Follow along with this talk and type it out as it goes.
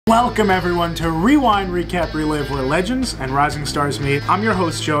Welcome everyone to Rewind Recap Relive, where legends and rising stars meet. I'm your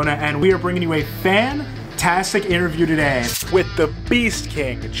host Jonah, and we are bringing you a fantastic interview today with the Beast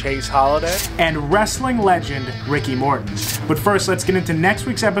King, Chase Holliday, and wrestling legend, Ricky Morton. But first, let's get into next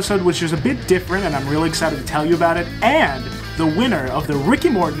week's episode, which is a bit different, and I'm really excited to tell you about it, and the winner of the Ricky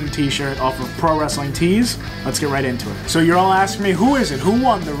Morton t-shirt off of Pro Wrestling Tees. Let's get right into it. So you're all asking me, who is it? Who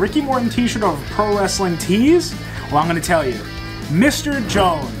won the Ricky Morton t-shirt off of Pro Wrestling Tees? Well, I'm going to tell you. Mr.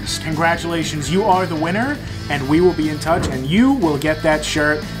 Jones, congratulations, you are the winner, and we will be in touch, and you will get that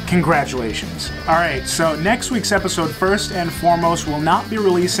shirt. Congratulations. Alright, so next week's episode, first and foremost, will not be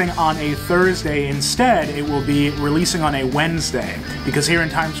releasing on a Thursday. Instead, it will be releasing on a Wednesday, because here in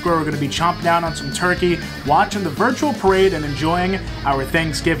Times Square, we're going to be chomping down on some turkey, watching the virtual parade, and enjoying our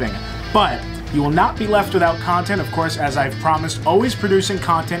Thanksgiving. But you will not be left without content, of course, as I've promised, always producing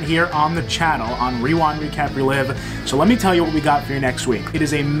content here on the channel on Rewind Recap Relive. So let me tell you what we got for you next week. It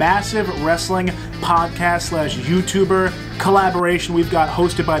is a massive wrestling podcast slash YouTuber collaboration we've got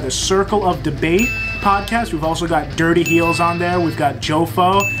hosted by the Circle of Debate podcast. We've also got Dirty Heels on there. We've got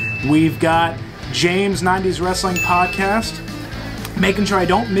Jofo. We've got James 90s Wrestling Podcast. Making sure I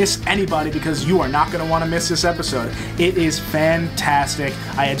don't miss anybody, because you are not going to want to miss this episode. It is fantastic.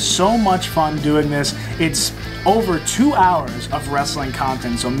 I had so much fun doing this. It's over 2 hours of wrestling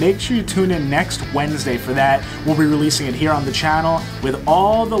content, so make sure you tune in next Wednesday for that. We'll be releasing it here on the channel with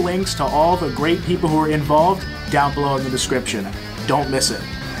all the links to all the great people who are involved down below in the description. Don't miss it.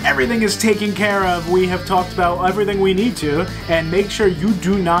 Everything is taken care of. We have talked about everything we need to, and make sure you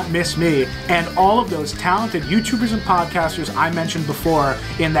do not miss me and all of those talented YouTubers and podcasters I mentioned before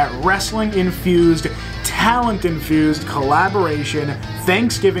in that wrestling-infused, talent-infused collaboration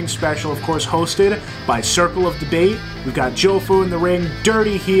Thanksgiving special, of course, hosted by Circle of Debate. We've got Jofo in the ring,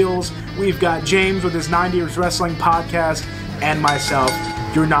 Dirty Heels, we've got James with his 90s Wrestling Podcast, and myself.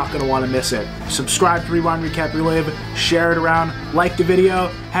 You're not going to want to miss it. Subscribe to Rewind Recap Relive, share it around, like the video,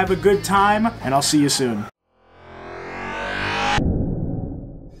 have a good time, and I'll see you soon.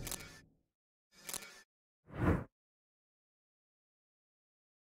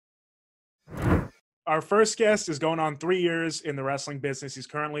 Our first guest is going on 3 years in the wrestling business.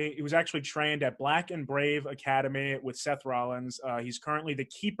 He was actually trained at Black and Brave Academy with Seth Rollins. He's currently the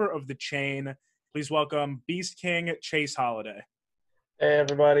keeper of the chain. Please welcome Beast King, Chase Holliday. Hey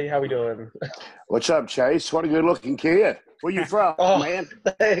everybody, how we doing? What's up, Chase? What a good-looking kid. Where you from, man?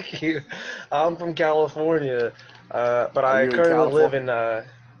 Thank you. I'm from California, but I currently live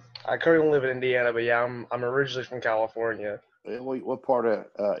in Indiana. But yeah, I'm originally from California. What part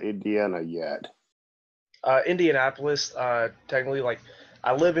of Indiana yet? Indianapolis. Technically, like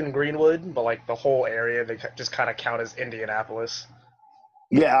I live in Greenwood, but like the whole area, they just kind of count as Indianapolis.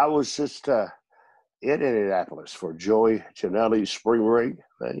 Yeah, I was just in Indianapolis for Joey Janela's spring break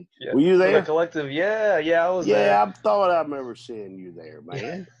thing. Yeah. Were you there? The collective, yeah, I was there. Yeah, I thought I remember seeing you there,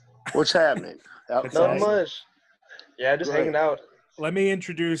 man. What's happening? Not much. Yeah, just hanging out. Let me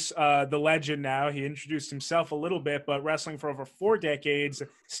introduce the legend now. He introduced himself a little bit, but wrestling for over 4 decades,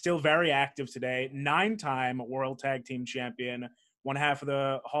 still very active today. 9-time World Tag Team Champion, one half of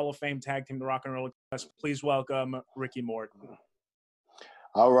the Hall of Fame Tag Team, the Rock and Roll Express. Please welcome Ricky Morton.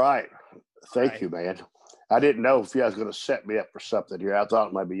 All right. Thank you, man. I didn't know if you guys were going to set me up for something here. I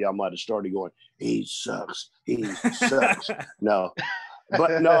thought maybe y'all might have started going, he sucks. He sucks. No.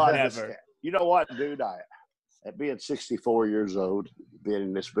 But no, I just, you know what, dude? At being 64 years old, being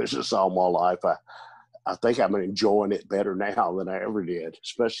in this business all my life, I think I'm enjoying it better now than I ever did,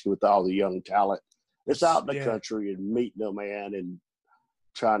 especially with all the young talent that's out in the country and meeting them, man, and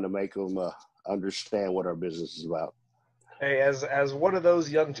trying to make them understand what our business is about. Hey, as one of those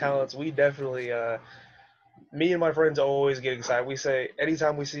young talents, we definitely, me and my friends always get excited. We say,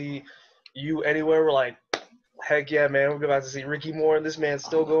 anytime we see you anywhere, we're like, heck yeah, man, we're about to see Ricky Morton. This man's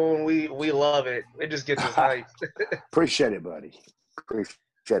still going. We love it. It just gets us hyped. Appreciate it, buddy. Appreciate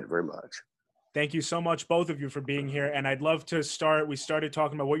it very much. Thank you so much, both of you, for being here. And I'd love to start. We started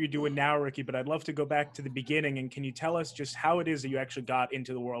talking about what you're doing now, Ricky, but I'd love to go back to the beginning. And can you tell us just how it is that you actually got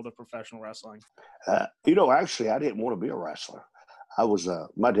into the world of professional wrestling? Actually, I didn't want to be a wrestler.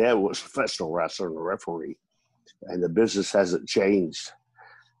 My dad was a professional wrestler and a referee, and the business hasn't changed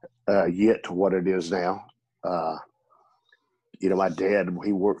yet to what it is now. My dad,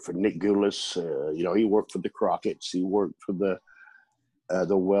 he worked for Nick Goulas. He worked for the Crockett's. He worked for the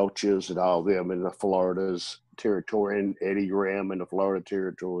Welches and all of them in the Florida's territory, and Eddie Graham in the Florida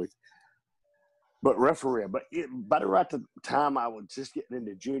territory. But referee, by the right time I was just getting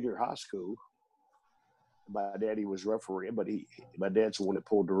into junior high school, my daddy was refereeing, but my dad's the one that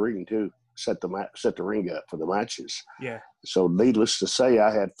pulled the ring too. set the ring up for the matches. Yeah. So needless to say,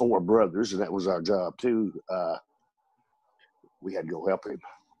 I had 4 brothers, and that was our job too. We had to go help him.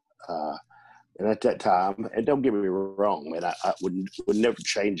 And at that time, and don't get me wrong, man, I would never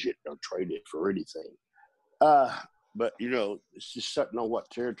change it or trade it for anything. But, it's just something on what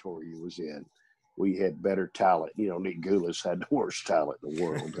territory he was in. We had better talent. Nick Goulas had the worst talent in the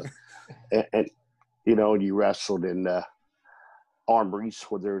world. and you wrestled in armories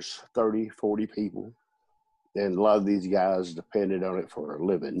where there's 30, 40 people. And a lot of these guys depended on it for a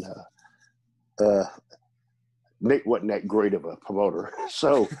living. Nick wasn't that great of a promoter.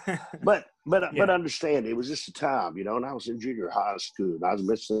 So, but understand, it was just a time, and I was in junior high school, and I was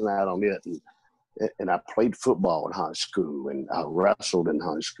missing out on it. And I played football in high school, and I wrestled in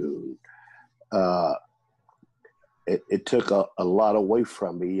high school. It took a lot away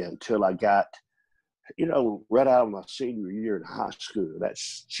from me until I got, right out of my senior year in high school.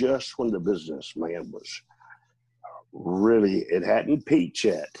 That's just when the business, man, was really, it hadn't peaked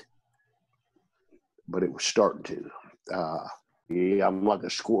yet, but it was starting to. I'm like a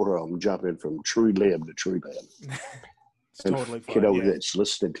squirrel. I'm jumping from tree limb to tree limb. It's totally fine. That's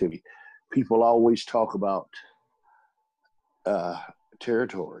listening to me. People always talk about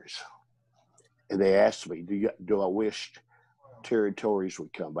territories, and they ask me, "Do I wish territories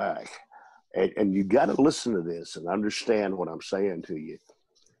would come back?" And you got to listen to this and understand what I'm saying to you.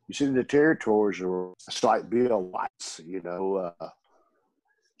 You see, the territories are like Bill Watts.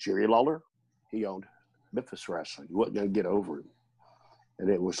 Jerry Lawler, he owned Memphis Wrestling. You wasn't going to get over him, and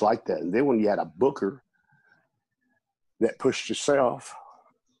it was like that. And then when you had a booker that pushed yourself.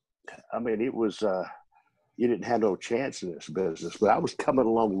 I mean, it was, you didn't have no chance in this business, but I was coming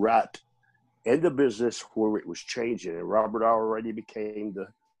along right in the business where it was changing, and Robert already became the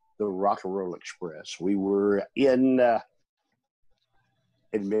Rock and Roll Express. We were in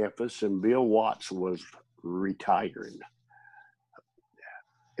Memphis, and Bill Watts was retiring.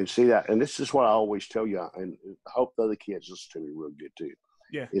 And see that, and this is what I always tell you, and I hope the other kids listen to me real good too.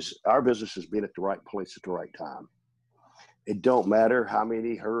 Yeah. Is our business has been at the right place at the right time. It don't matter how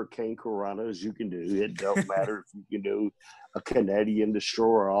many Hurricane Coronas you can do. It don't matter if you can do a Canadian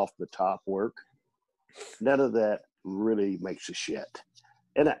destroyer off the top work. None of that really makes a shit.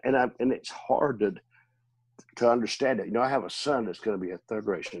 And it's hard to understand it. I have a son that's going to be a third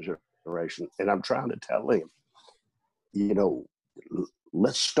generation, and I'm trying to tell him,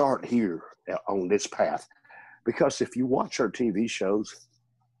 let's start here on this path. Because if you watch our TV shows,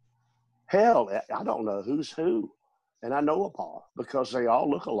 hell, I don't know who's who. And I know them all because they all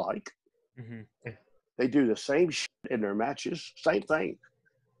look alike. Mm-hmm. They do the same shit in their matches, same thing.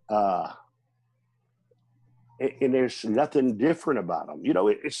 And there's nothing different about them.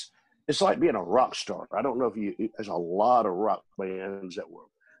 It's like being a rock star. I don't know if there's a lot of rock bands that were,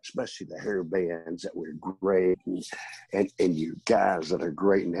 especially the hair bands that were great and you guys that are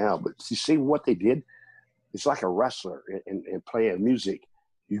great now. But you see what they did? It's like a wrestler and playing music.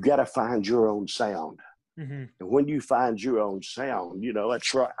 You got to find your own sound. Mm-hmm. And when you find your own sound,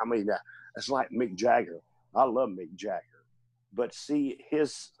 that's right. I mean, it's like Mick Jagger. I love Mick Jagger, but see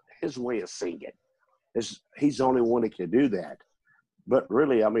his way of singing he's the only one that can do that. But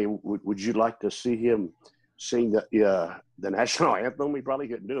really, I mean, would you like to see him sing the national anthem? He probably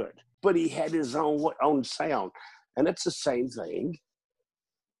couldn't do it, but he had his own sound, and it's the same thing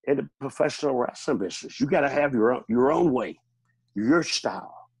in the professional wrestling business. You got to have your own way, your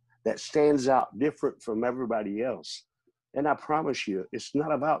style. That stands out different from everybody else. And I promise you, it's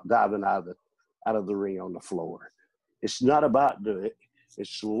not about diving out of the ring on the floor. It's not about doing it.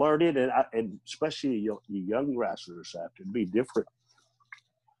 It's learning, and especially you young wrestlers have to be different.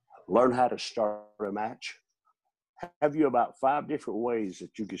 Learn how to start a match. Have you about 5 different ways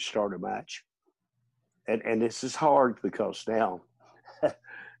that you can start a match. And this is hard because now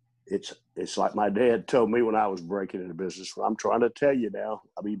it's like my dad told me when I was breaking into business. Well, I'm trying to tell you now,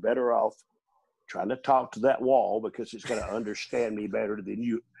 I'll be better off trying to talk to that wall because it's going to understand me better than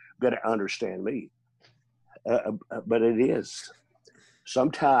you going to understand me. But it is.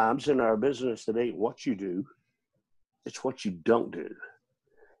 Sometimes in our business, it ain't what you do. It's what you don't do.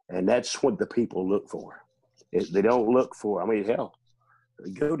 And that's what the people look for. They don't look for, I mean, hell,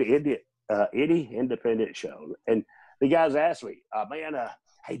 go to any independent show. And the guys asked me, man,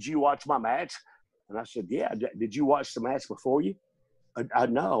 hey, did you watch my match? And I said, yeah. Did you watch the match before you? I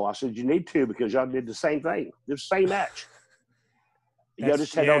know. I said, you need to because y'all did the same thing. The same match. Y'all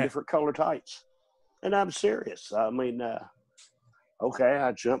just had all different color tights. And I'm serious. I mean, okay,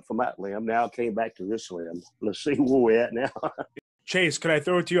 I jumped from that limb. Now I came back to this limb. Let's see where we're at now. Chase, could I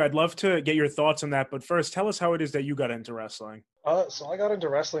throw it to you? I'd love to get your thoughts on that, but first, tell us how it is that you got into wrestling. So I got into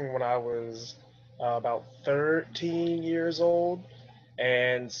wrestling when I was about 13 years old,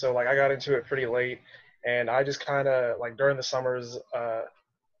 and so like I got into it pretty late, and I just kind of like during the summers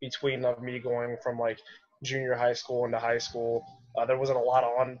between of me going from like junior high school into high school, there wasn't a lot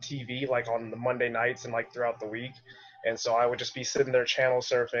on TV like on the Monday nights and like throughout the week, and so I would just be sitting there channel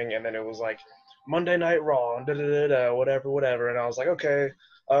surfing, and then it was like Monday Night Raw and whatever, and I was like, okay,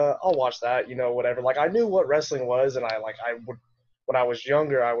 I'll watch that, whatever. Like I knew what wrestling was, and I would when I was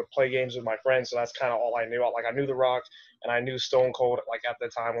younger, I would play games with my friends, so that's kind of all I knew. Like I knew The Rock and I knew Stone Cold like at the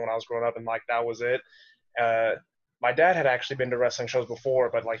time when I was growing up, and like that was it. Uh, my dad had actually been to wrestling shows before,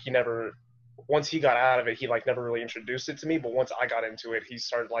 but like he never. Once he got out of it, he like never really introduced it to me. But once I got into it, he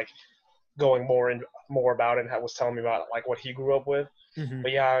started like going more about it and was telling me about like what he grew up with. Mm-hmm.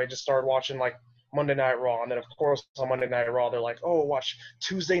 But yeah, I just started watching like Monday Night Raw, and then of course on Monday Night Raw they're like, oh, watch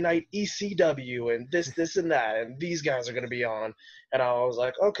Tuesday Night ECW and this and that, and these guys are gonna be on, and I was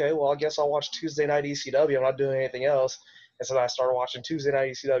like, okay, well I guess I'll watch Tuesday Night ECW. I'm not doing anything else, and so I started watching Tuesday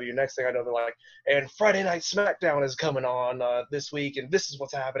Night ECW. Next thing I know, they're like, and Friday Night SmackDown is coming on this week, and this is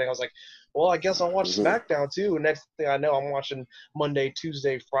what's happening. I was like, well, I guess I'll watch SmackDown too. And next thing I know, I'm watching Monday,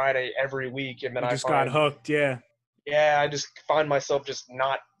 Tuesday, Friday every week, and then You I just got hooked, yeah. yeah, I just find myself just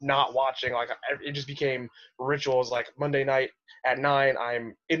not watching. Like it just became rituals. Like Monday night at 9,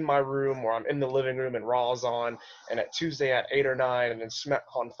 I'm in my room or I'm in the living room and Raw's on, and at Tuesday at 8 or 9, and then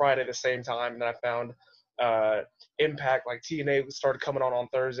on Friday the same time. And then I found Impact, like TNA started coming on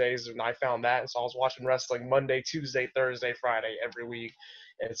Thursdays, and I found that, and so I was watching wrestling Monday, Tuesday, Thursday, Friday every week,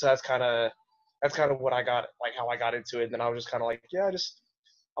 and so that's kind of what I got, like how I got into it. And then I was just kind of like, yeah, I'm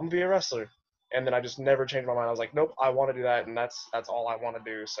gonna be a wrestler. And then I just never changed my mind. I was like, nope, I want to do that, and that's all I want to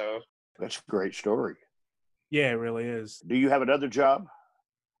do. So That's a great story. Yeah, it really is. Do you have another job?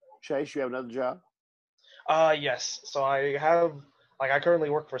 Chase, you have another job? yes. So I have I currently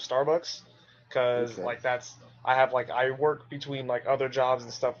work for Starbucks because Okay. I work between like other jobs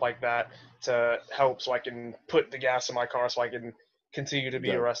and stuff like that to help so I can put the gas in my car so I can continue to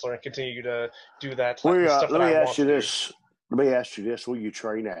be a wrestler and continue to do that the stuff Let that me I ask want you to this. Let me ask you this. Where you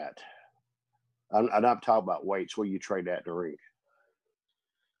train at? I'm talking about weights. Where you train at in the ring?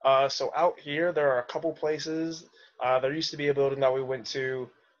 So out here, there are a couple places. There used to be a building that we went to,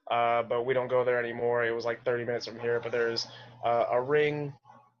 but we don't go there anymore. It was like 30 minutes from here. But there's a ring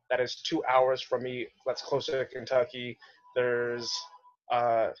that is 2 hours from me. That's closer to Kentucky. There's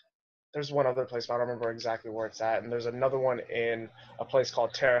one other place, but I don't remember exactly where it's at. And there's another one in a place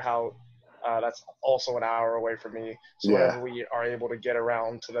called Terre Haute. That's also an hour away from me. So Yeah. whenever we are able to get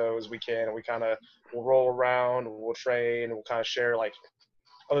around to those, we can. And we kind of will roll around, we'll train, we'll kind of share like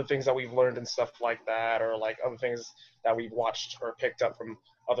other things that we've learned and stuff like that, or like other things that we've watched or picked up from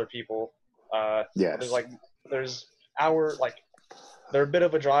other people. Yes. They're a bit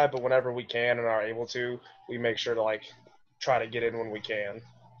of a drive, but whenever we can and are able to, we make sure to like try to get in when we can.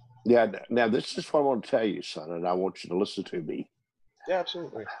 Yeah. Now, this is what I want to tell you, son, and I want you to listen to me. Yeah,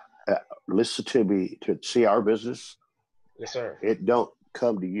 absolutely. Listen to me to see our business. Yes, sir. It don't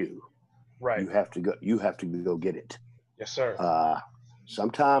come to you. Right. You have to go. You have to go get it. Yes, sir.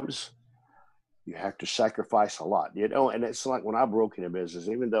 Sometimes you have to sacrifice a lot, and it's like when I broke into business,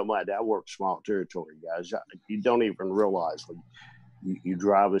 even though my dad worked small territory, guys, you don't even realize when you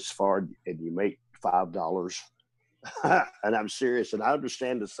drive this far and you make $5. And I'm serious, and I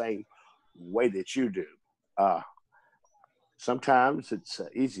understand the same way that you do. Sometimes it's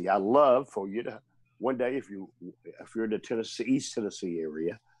easy. I love for you to one day, if you're in the East Tennessee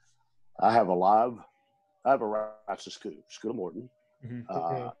area, I have a wrestling school, Morton.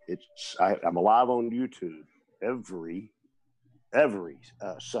 Mm-hmm. I'm live on YouTube every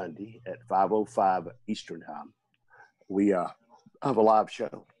Sunday at 5:05 Eastern time. We have a live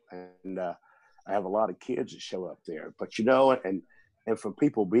show, and I have a lot of kids that show up there. But and from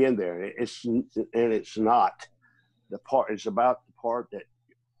people being there, it's not the part. It's about the part that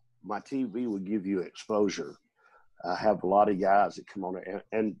my TV will give you exposure. I have a lot of guys that come on there,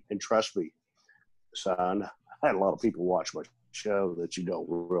 and trust me, son, I had a lot of people watch my show that you don't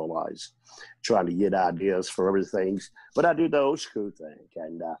realize, trying to get ideas for everything. But I do the old school thing,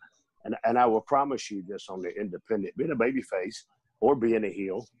 and I will promise you this on the independent, being a babyface or being a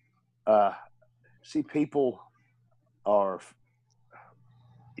heel. See, people are,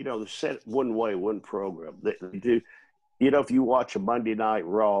 they're set one way, one program. They do. If you watch a Monday Night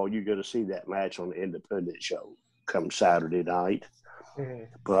Raw, you're going to see that match on the independent show come Saturday night. Mm-hmm.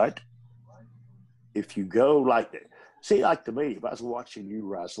 But if you go like that, See, like to me, if I was watching you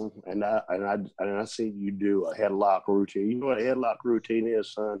wrestle and I see you do a headlock routine, you know what a headlock routine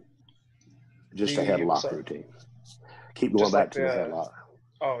is, son? Just a headlock routine. Keep going back to the headlock.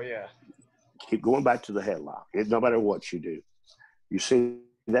 Oh yeah. Keep going back to the headlock. No matter what you do, you see,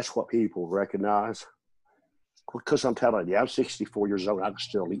 that's what people recognize. Because I'm telling you, I'm 64 years old. I can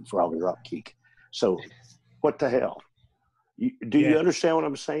still leap, frog, and drop kick. So, what the hell? Do you understand what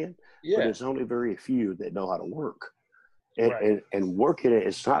I'm saying? Yeah. But there's only very few that know how to work. And working it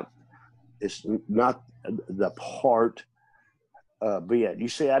is not the part be it. You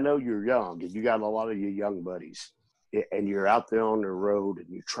see, I know you're young and you got a lot of your young buddies and you're out there on the road and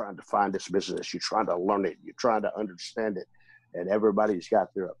you're trying to find this business. You're trying to learn it. You're trying to understand it. And everybody's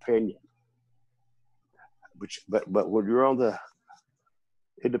got their opinion. But when you're on the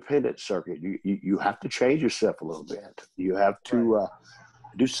independent circuit, you have to change yourself a little bit. You have to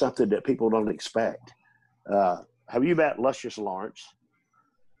do something that people don't expect. Have you met Luscious Lawrence?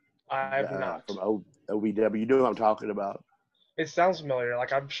 I have not. From OVW. You know what I'm talking about? It sounds familiar.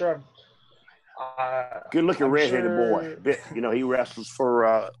 Like, I'm sure good looking redheaded boy. You know, he wrestles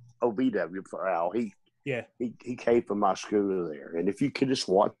for OVW for Al. He came from my school there. And if you could just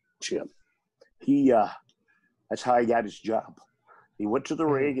watch him, that's how he got his job. He went to the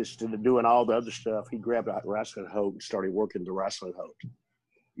ring instead of doing all the other stuff. He grabbed a wrestling hoe and started working the wrestling hoe.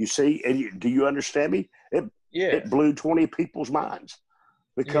 You see, and do you understand me? It blew 20 people's minds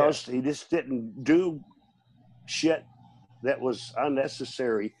because he just didn't do shit that was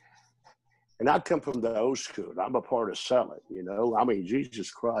unnecessary. And I come from the old school. I'm a part of selling, you know. I mean,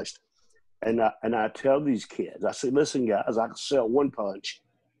 Jesus Christ. And I tell these kids, I say, listen, guys, I can sell one punch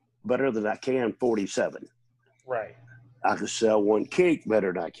better than I can 47. Right. I can sell one kick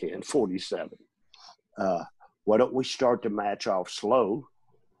better than I can 47. Why don't we start the match off slow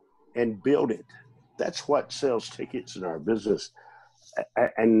and build it? That's what sells tickets in our business.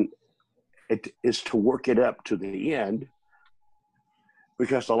 And it is to work it up to the end.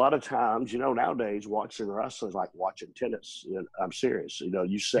 Because a lot of times, you know, nowadays watching wrestling is like watching tennis. You know, I'm serious. You know,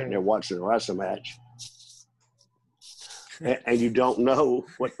 you sitting there watching a wrestling match and you don't know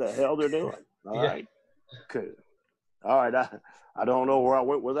what the hell they're doing. All right. Good. All right. I don't know where I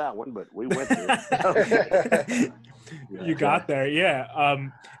went with that one, but we went there. You got there. Yeah.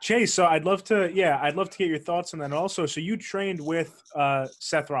 Chase, so I'd love to get your thoughts on that also. So you trained with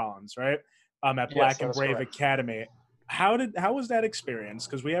Seth Rollins, right? At Black and Brave Academy. How was that experience?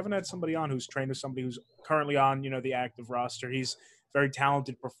 Because we haven't had somebody on who's trained with somebody who's currently on, you know, the active roster. He's a very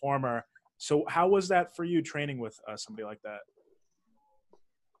talented performer. So how was that for you training with somebody like that?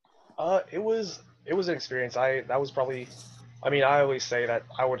 It was an experience. That was probably, I mean, I always say that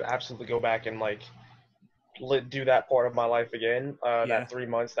I would absolutely go back and like do that part of my life again. That 3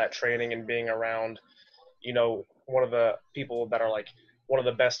 months, that training and being around, you know, one of the people that are like one of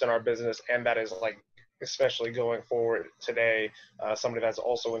the best in our business, and that is like, especially going forward today, somebody that's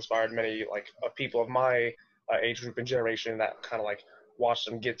also inspired many like people of my age group and generation that kind of like watched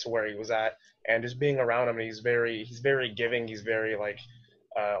him get to where he was at, and just being around him. And he's very giving. He's very like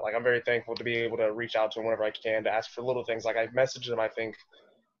I'm very thankful to be able to reach out to him whenever I can to ask for little things. Like I messaged him, I think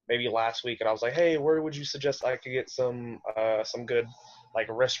maybe last week, and I was like, hey, where would you suggest I could get some good like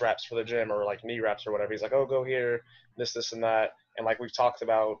wrist wraps for the gym or like knee wraps or whatever? He's like, oh, go here, this and that. And like we've talked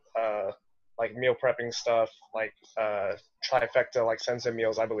about like meal prepping stuff, like trifecta, like Sensei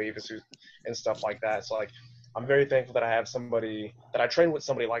meals, I believe, and stuff like that. So like, I'm very thankful that I have somebody that I trained with,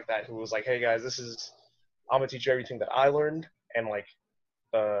 somebody like that who was like, hey guys, I'm gonna teach you everything that I learned, and like,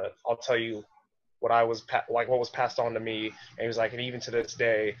 I'll tell you what what was passed on to me. And he was like, and even to this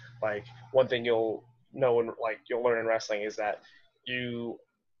day, like one thing you'll know and like you'll learn in wrestling is that you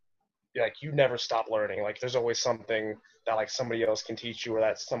never stop learning. Like there's always something that like somebody else can teach you, or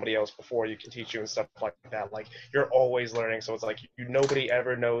that somebody else before you can teach you and stuff like that. Like you're always learning. So it's like nobody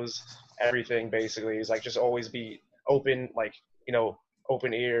ever knows everything basically. It's like just always be open, like, you know,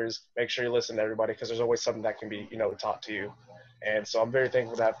 open ears, make sure you listen to everybody, because there's always something that can be, you know, taught to you. And so I'm very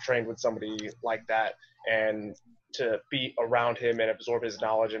thankful to have trained with somebody like that and to be around him and absorb his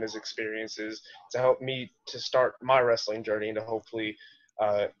knowledge and his experiences to help me to start my wrestling journey and to hopefully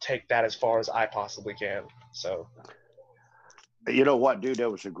take that as far as I possibly can. So, you know what, dude,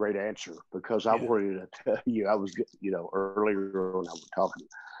 that was a great answer, because I wanted to tell you, I was, you know, earlier when I was talking,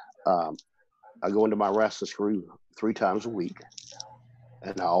 I go into my wrestling crew 3 times a week,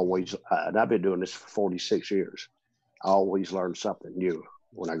 and and I've been doing this for 46 years. I always learn something new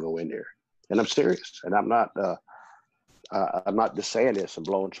when I go in there, and I'm serious. And I'm not just saying this and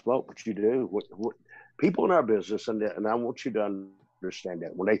blowing smoke, but you do. What people in our business, and I want you to understand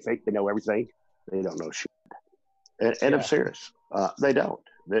that when they think they know everything, they don't know shit. And I'm serious. They don't.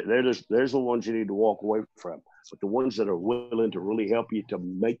 There's the ones you need to walk away from. But the ones that are willing to really help you to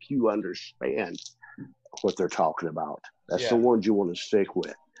make you understand what they're talking about, that's the ones you want to stick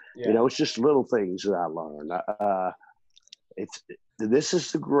with. Yeah. It's just little things that I learned. This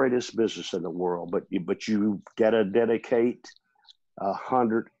is the greatest business in the world, but you got to dedicate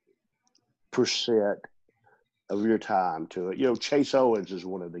 100% of your time to it. Chase Owens is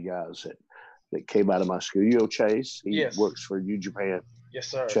one of the guys that came out of my school. Chase? He works for New Japan. Yes,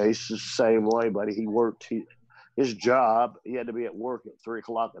 sir. Chase is the same way, buddy. He worked his job. He had to be at work at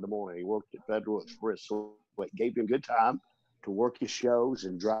 3:00 in the morning. He worked at Federal Express, so it gave him good time to work his shows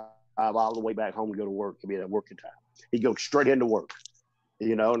and drive all the way back home and go to work. He'd be at working time. He'd go straight into work,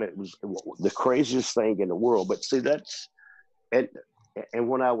 and it was the craziest thing in the world. But see, that's and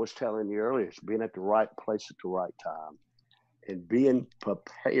when I was telling you earlier, it's being at the right place at the right time and being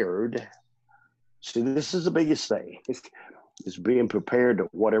prepared. See, this is the biggest thing. It's being prepared to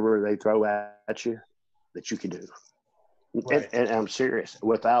whatever they throw at you that you can do. Right. And I'm serious,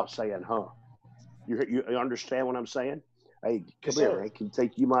 without saying, huh. You understand what I'm saying? Hey, come here. I can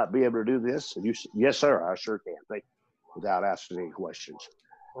think you might be able to do this. And yes, sir, I sure can. Without asking any questions.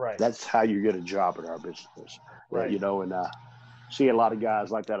 Right. That's how you get a job in our business. Right. And see a lot of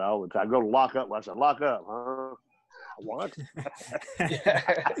guys like that all the time. Go to lock up. I said, lock up, huh? What?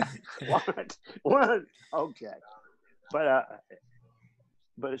 What? Okay. But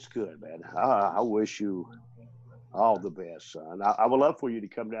it's good, man. I wish you all the best, son. I would love for you to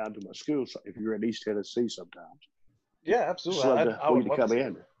come down to my school if you're in East Tennessee sometimes. Yeah, absolutely. I would love to come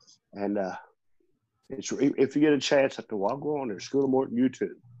in. And if you get a chance, I'll go on there, School of Morton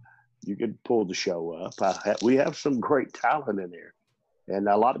YouTube. You can pull the show up. We have some great talent in there. And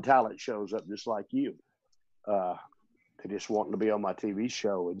a lot of talent shows up just like you. They just wanting to be on my TV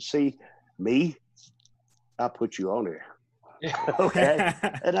show and see me. I put you on there. Okay.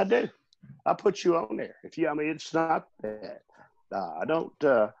 And I do. I put you on there. It's not that. I don't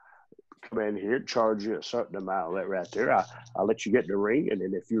come in here and charge you a certain amount of that right there. I'll let you get in the ring. And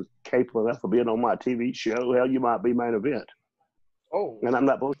then if you're capable enough of being on my TV show, hell, you might be main event. Oh. And I'm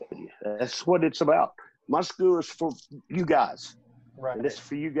not bullshitting you. That's what it's about. My school is for you guys. Right. And it's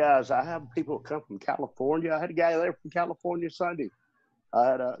for you guys. I have people that come from California. I had a guy there from California Sunday. I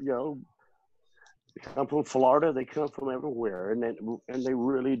had they come from Florida. They come from everywhere, and they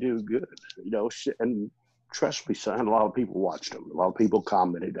really do good. And trust me, son, a lot of people watched them. A lot of people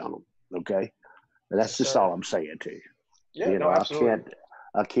commented on them. Okay, and that's just all I'm saying to you. Yeah, no, absolutely.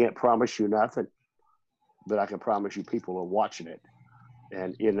 I can't promise you nothing, but I can promise you people are watching it.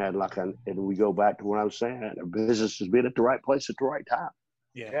 And and we go back to what I was saying. Our business has been at the right place at the right time.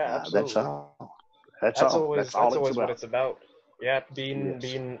 Yeah, absolutely. That's all. That's always what it's about. Yeah,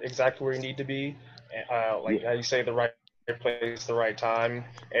 being exactly where you need to be. How you say, the right place, the right time,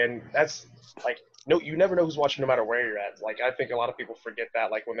 and that's you never know who's watching no matter where you're at. I think a lot of people forget that.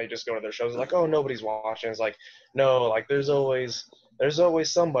 When they just go to their shows, oh, nobody's watching. It's no, there's always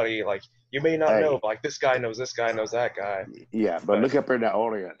somebody. You may not know, but this guy knows this guy knows that guy. Yeah, but look up in the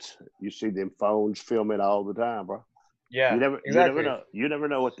audience. You see them phones filming all the time, bro. Yeah, exactly. You never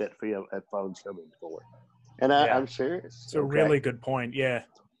know what that phone's coming for. And I'm serious. It's a really good point. Yeah.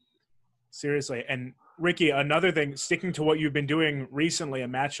 Seriously. And Ricky, another thing, sticking to what you've been doing recently, a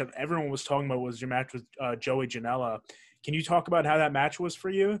match that everyone was talking about was your match with Joey Janela. Can you talk about how that match was for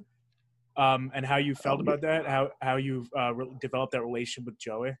you, and how you felt about that, how you've developed that relationship with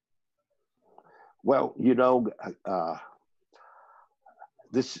Joey? Well, the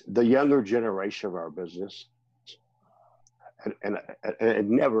younger generation of our business, and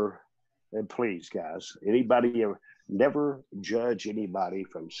never, and please, guys, anybody ever, never judge anybody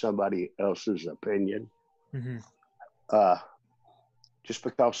from somebody else's opinion. Mm-hmm. Just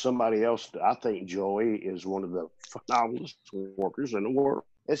because somebody else, I think Joey is one of the phenomenal workers in the world.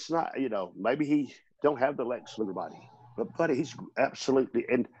 It's not, maybe he don't have the legs of everybody, but he's absolutely,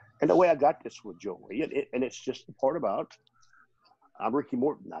 and the way I got this with Joey, and it's just the part about, I'm Ricky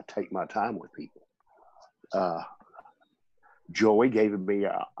Morton. I take my time with people. Joey gave me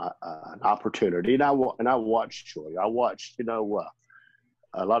an opportunity, and I watched Joey. I watched,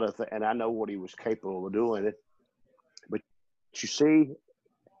 a lot of things, and I know what he was capable of doing. But you see,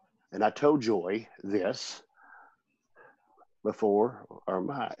 and I told Joey this before our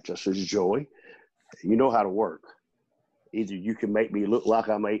match. I said, Joey, you know how to work. Either you can make me look like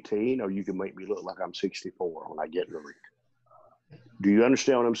I'm 18, or you can make me look like I'm 64 when I get in the ring. Do you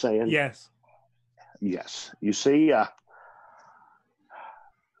understand what I'm saying? Yes. Yes. You see, a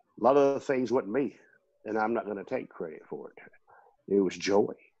lot of the things wasn't me, and I'm not going to take credit for it. It was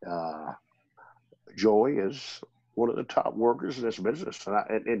Joey. Joey is one of the top workers in this business.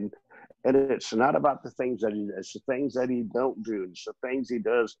 And it's not about the things that it's the things that he don't do. It's the things he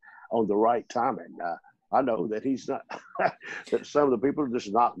does on the right timing. I know that he's not, that some of the people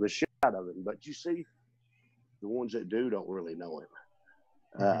just knock the shit out of him. But you see, the ones that do don't really know him.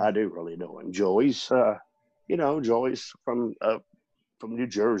 I do really know him. Joey's from New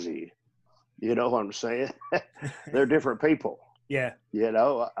Jersey. You know what I'm saying? They're different people. Yeah. You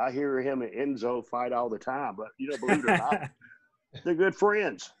know, I hear him and Enzo fight all the time, but believe it or not, they're good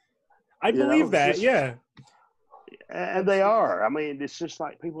friends. I believe that, yeah. And they are. I mean, it's just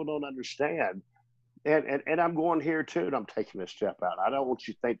like people don't understand. And I'm going here too, and I'm taking a step out. I don't want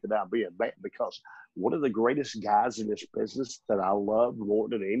you to think that I'm being bad, because one of the greatest guys in this business that I love more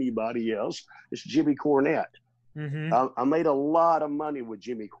than anybody else is Jimmy Cornette. I made a lot of money with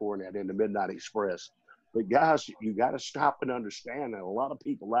Jimmy Cornette in the Midnight Express. But guys, you got to stop and understand that a lot of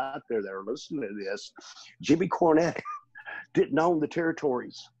people out there that are listening to this, Jimmy Cornette didn't own the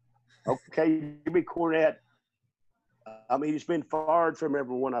territories. Okay, Jimmy Cornette, I mean, he's been fired from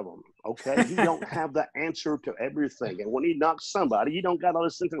every one of them. Okay, he don't have the answer to everything, and when he knocks somebody, you don't got to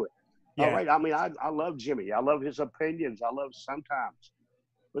listen to it. Yeah. All right, I mean, I love Jimmy. I love his opinions. I love sometimes,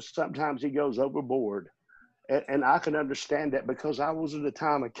 but sometimes he goes overboard, and I can understand that, because I was in the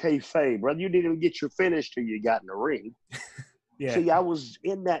time of kayfabe, brother. You didn't even get your finish till you got in the ring. Yeah. See, I was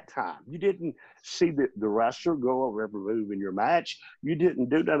in that time. You didn't see the wrestler go over every move in your match. You didn't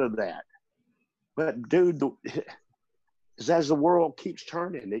do none of that. But, dude, as the world keeps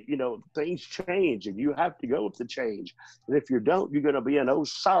turning, things change, and you have to go with the change. And if you don't, you're going to be an old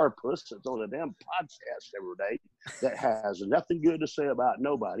sourpuss that's on a damn podcast every day that has nothing good to say about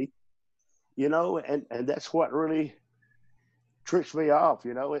nobody, and that's what really tricks me off.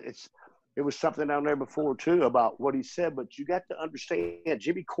 It was something down there before, too, about what he said, but you got to understand,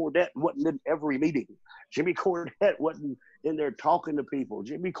 Jimmy Cornette wasn't in every meeting. Jimmy Cornette wasn't in there talking to people.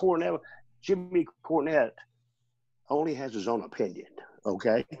 Jimmy Cornette only has his own opinion,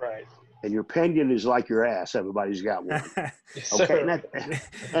 okay? Right. And your opinion is like your ass. Everybody's got one. Yes, okay,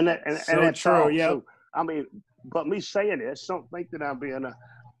 and that's true, all. yeah. So, I mean, but me saying this, don't think that I'm being a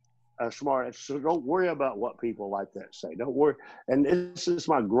smart. So don't worry about what people like that say. Don't worry. And this is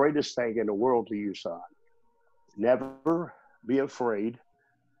my greatest thing in the world to you, son. Never be afraid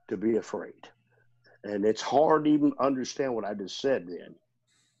to be afraid. And it's hard to even understand what I just said then.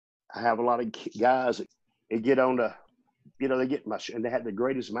 I have a lot of guys that get on the, they get much, and they had the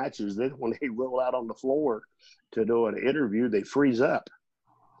greatest matches. Then when they roll out on the floor to do an interview, they freeze up.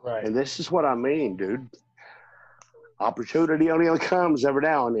 Right. And this is what I mean, dude. Opportunity only comes every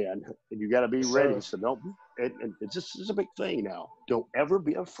now and then, and you got to be ready. So don't. And it's a big thing now. Don't ever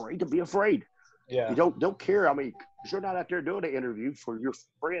be afraid to be afraid. Yeah. You don't care. I mean, 'cause you're not out there doing an interview for your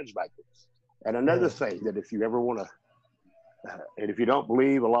friends back there. And another thing that if you ever want to, and if you don't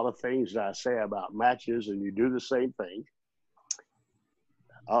believe a lot of things that I say about matches, and you do the same thing,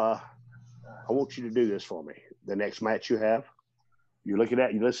 I want you to do this for me. The next match you have, you look at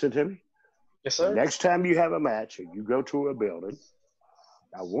that, you listen to me. Yes, sir. Next time you have a match and you go to a building,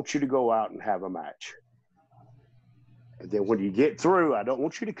 I want you to go out and have a match. And then when you get through, I don't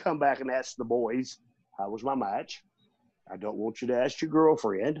want you to come back and ask the boys, how was my match? I don't want you to ask your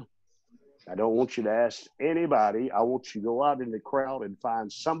girlfriend. I don't want you to ask anybody. I want you to go out in the crowd and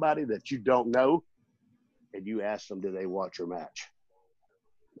find somebody that you don't know, and you ask them, do they watch your match?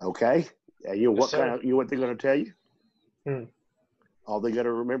 Okay? And you know what they're going to tell you? All they got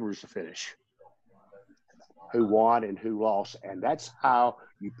to remember is the finish. Who won and who lost. And that's how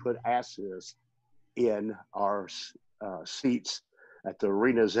you put asses in our seats at the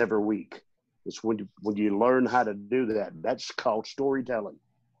arenas every week. It's when you learn how to do that. That's called storytelling.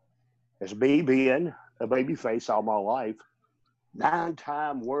 As me being a babyface all my life,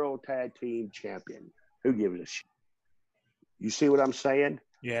 9-time world tag team champion. Who gives a shit? You see what I'm saying?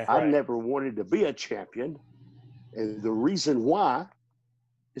 Yeah. I never wanted to be a champion. And the reason why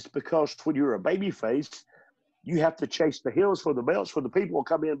is because when you're a babyface, you have to chase the hills for the belts for the people who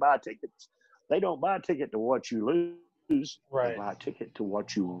come in and buy tickets. They don't buy a ticket to watch you lose. Right. They buy a ticket to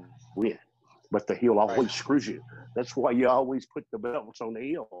watch you win. But the heel always screws you. That's why you always put the belts on the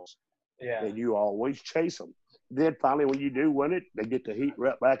heels. Yeah. And you always chase them. Then finally, when you do win it, they get the heat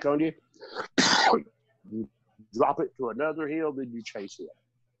right back on you. You drop it to another heel, then you chase it.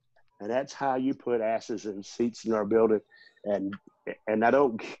 And that's how you put asses in seats in our building. And I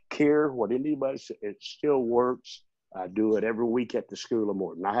don't care what anybody says. It still works. I do it every week at the School of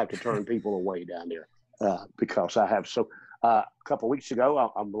Morton. I have to turn people away down there because I have a couple of weeks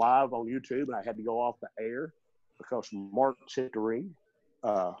ago, I'm live on YouTube, and I had to go off the air because Mark's hit the ring.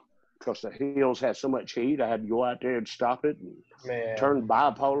 because the hills had so much heat. I had to go out there and stop it and turn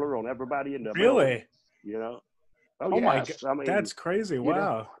bipolar on everybody in the building. Really? You know? Oh yes. my God, I mean, that's crazy!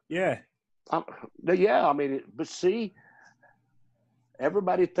 Wow. Yeah. Yeah. I mean, but see,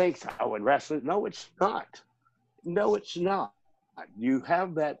 everybody thinks, oh, in wrestling, no, it's not. No, it's not. You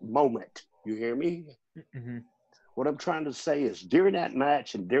have that moment. You hear me? Mm-hmm. What I'm trying to say is, during that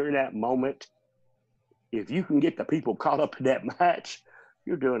match and during that moment, if you can get the people caught up in that match,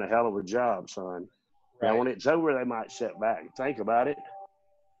 you're doing a hell of a job, son. Right. Now, when it's over, they might sit back and think about it.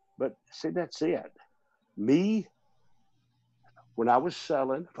 But see, that's it. Me, when I was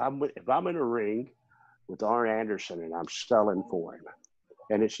selling, if I'm in a ring with Arn Anderson and I'm selling for him,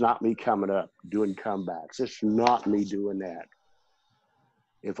 and it's not me coming up doing comebacks, it's not me doing that.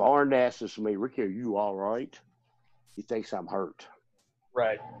 If Arn asks me, Ricky, are you all right? He thinks I'm hurt.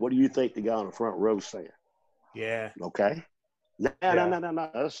 Right. What do you think the guy on the front row saying? Yeah. Okay. No.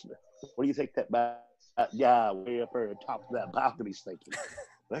 What do you think that guy way up there at the top of that balcony's thinking?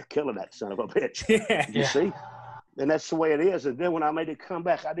 They're killing that son of a bitch. Yeah. You see? And that's the way it is. And then when I made a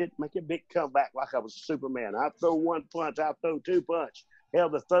comeback, I didn't make a big comeback like I was Superman. I throw one punch, I throw two punch. Hell,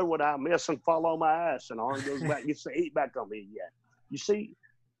 the third one I miss and fall on my ass, and Arn goes back and gets the heat back on me again. You see,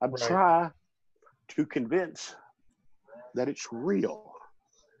 I try to convince that it's real.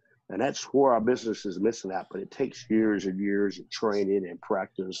 And that's where our business is missing out. But it takes years and years of training and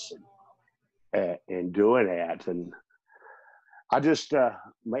practice and doing that. And I just,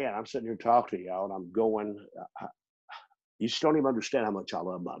 man, I'm sitting here talking to y'all, and I'm going, you just don't even understand how much I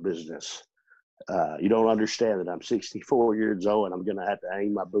love my business. You don't understand that I'm 64 years old and I'm going to have to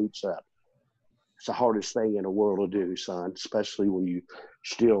hang my boots up. It's the hardest thing in the world to do, son, especially when you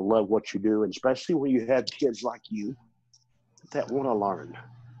still love what you do, and especially when you have kids like you that want to learn.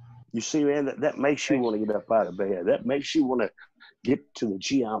 You see, man, that makes you want to get up out of bed. That makes you want to get to the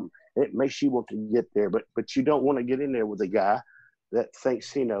gym. It makes you want to get there, but you don't want to get in there with a guy that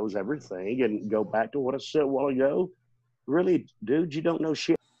thinks he knows everything and go back to what I said a while ago. Really, dude, you don't know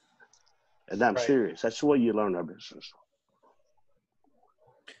shit. And I'm serious. That's the way you learn our business.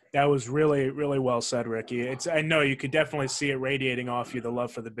 That was really, really well said, Ricky. I know you could definitely see it radiating off you, the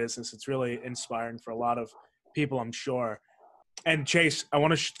love for the business. It's really inspiring for a lot of people, I'm sure. And Chase, I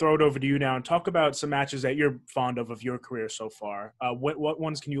want to throw it over to you now and talk about some matches that you're fond of your career so far. What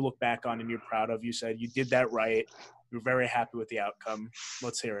ones can you look back on and you're proud of? You said you did that right. You're very happy with the outcome.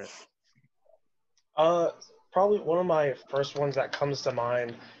 Let's hear it. Probably one of my first ones that comes to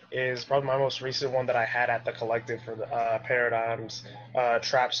mind is probably my most recent one that I had at the Collective for the Paradigms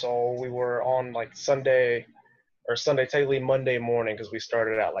Trap Soul. We were on like Sunday, technically Monday morning, because we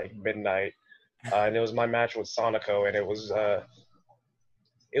started at like midnight. And it was my match with Sonico, and it was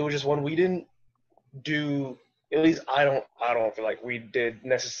just one we didn't do. At least I don't feel like we did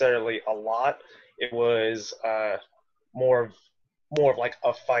necessarily a lot. It was more of like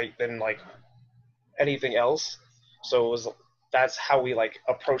a fight than like anything else. So that's how we like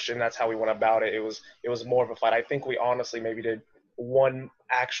approached it, and that's how we went about it. It was more of a fight. I think we honestly maybe did one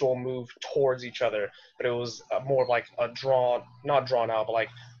actual move towards each other, but it was more of like a not drawn out, but like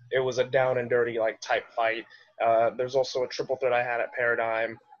it was a down and dirty like type fight. There's also a triple threat I had at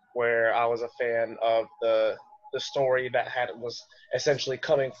Paradigm where I was a fan of the story that was essentially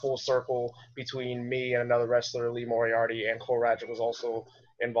coming full circle between me and another wrestler, Lee Moriarty, and Cole Radrick was also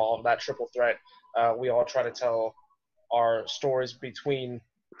involved. That triple threat, we all try to tell our stories between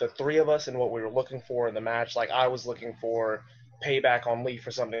the three of us and what we were looking for in the match. Like I was looking for payback on Lee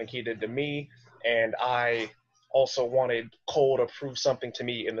for something he did to me, and I also wanted Cole to prove something to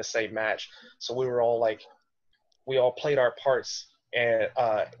me in the same match. So we all played our parts and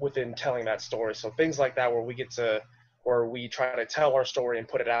within telling that story. So things like that where we try to tell our story and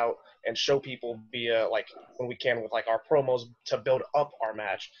put it out and show people via like when we can with like our promos to build up our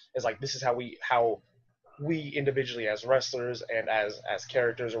match is like this is how we individually as wrestlers and as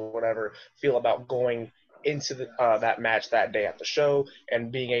characters or whatever feel about going into that match that day at the show,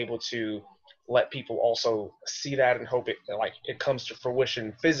 and being able to let people also see that and hope it comes to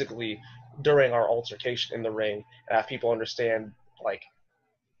fruition physically during our altercation in the ring, and have people understand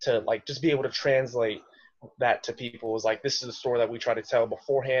to just be able to translate that to people is like, this is the story that we try to tell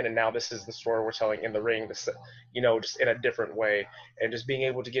beforehand, and now this is the story we're telling in the ring, just in a different way, and just being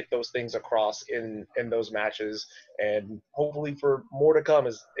able to get those things across in those matches, and hopefully for more to come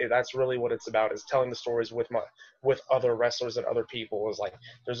that's really what it's about, is telling the stories with other wrestlers and other people. Is like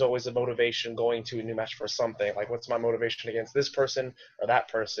there's always a motivation going to a new match for something, like what's my motivation against this person or that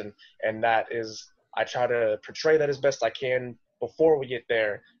person, and that is I try to portray that as best I can before we get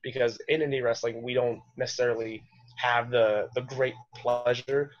there, because in indie wrestling we don't necessarily have the great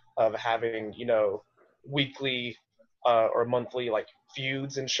pleasure of having, you know, weekly or monthly like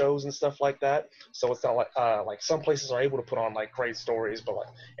feuds and shows and stuff like that. So it's not like some places are able to put on like great stories, but like,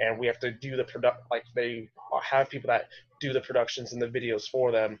 and we have to do the product, like they have people that do the productions and the videos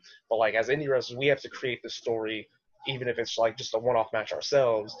for them. But like as indie wrestlers, we have to create the story, even if it's like just a one-off match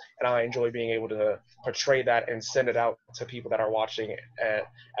ourselves. And I enjoy being able to portray that and send it out to people that are watching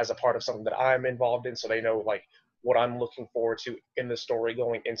as a part of something that I'm involved in, so they know like what I'm looking forward to in the story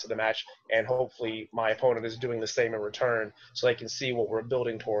going into the match, and hopefully my opponent is doing the same in return, so they can see what we're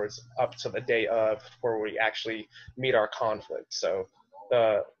building towards up to the day of where we actually meet our conflict. So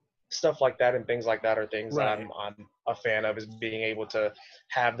stuff like that and things like that are things that I'm a fan of, is being able to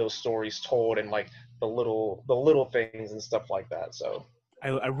have those stories told and like the little things and stuff like that. So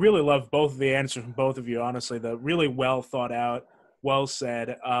I really love both of the answers from both of you, honestly. The really well thought out, well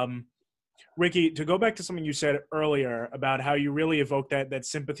said. Ricky, to go back to something you said earlier about how you really evoked that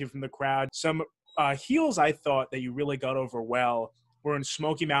sympathy from the crowd, some heels I thought that you really got over well were in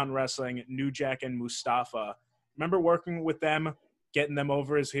Smoky Mountain Wrestling, New Jack and Mustafa. Remember working with them, getting them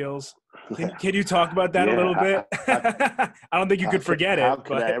over as heels? Can you talk about that a little bit? I don't think you could forget it. How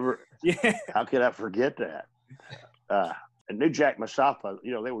could I forget that? And New Jack, Mustafa,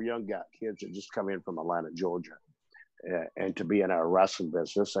 you know, they were young kids that just come in from Atlanta, Georgia, and to be in our wrestling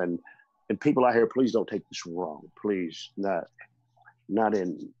business. And people out here, please don't take this wrong. Please, not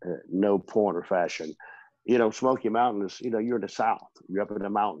in no point or fashion. You know, Smoky Mountains, you know, you're in the South. You're up in the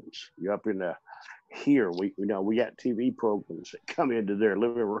mountains. You're up in the here. We got TV programs that come into their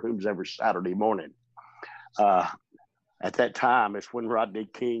living rooms every Saturday morning. At that time, it's when Rodney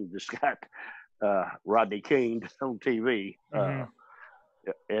King just got Rodney King on TV.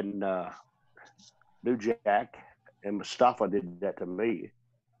 And New Jack and Mustafa did that to me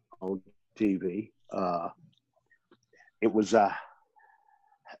on TV. It was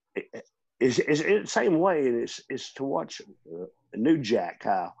it's the same way, and it's to watch New Jack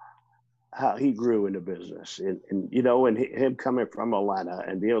how he grew in the business, and you know, and him coming from Atlanta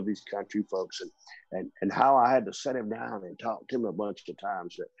and deal with these country folks, and how I had to set him down and talk to him a bunch of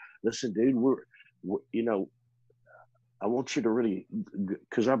times that, listen, dude, we're you know, I want you to really,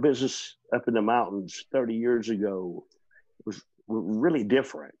 because our business up in the mountains 30 years ago was really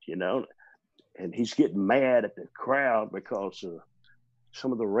different, you know. And he's getting mad at the crowd because of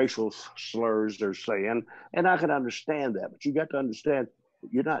some of the racial slurs they're saying. And I can understand that, but you got to understand,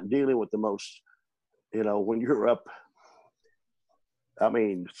 you're not dealing with the most, you know, when you're up,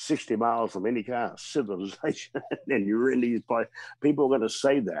 60 miles from any kind of civilization and you're in these places, people are going to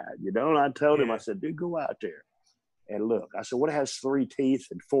say that, you know. And I told him, I said, dude, go out there and look. I said, what has 3 teeth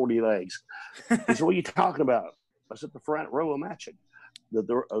and 40 legs? He said, what are you talking about? I said, the front row of matching.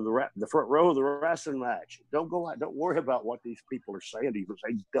 The front row of the wrestling match. Don't go out. Don't worry about what these people are saying to you, because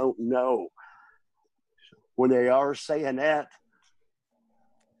they don't know. When they are saying that,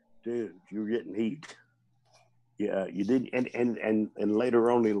 dude, you're getting heat. Yeah, you did. And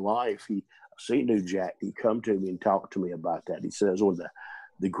later on in life, I seen New Jack. He come to me and talked to me about that. He said it was one of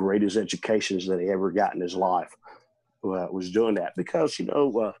the greatest educations that he ever got in his life. Was doing that, because you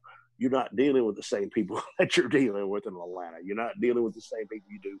know. You're not dealing with the same people that you're dealing with in Atlanta. You're not dealing with the same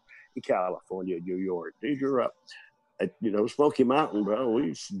people you do in California, New York. Dude, you're up at, you know, Smoky Mountain, bro.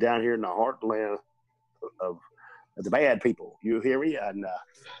 We're down here in the heartland of the bad people. You hear me? And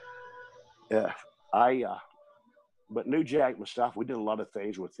but New Jack Mustafa, we did a lot of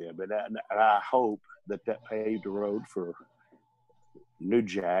things with him, and I hope that paved the road for New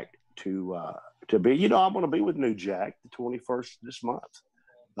Jack to be. You know, I'm going to be with New Jack the 21st this month.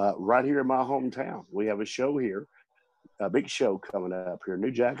 Right here in my hometown. We have a show here, a big show coming up here.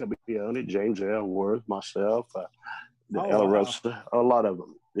 New Jack will be on it, James Ellsworth, myself, Ella Rosa, a lot of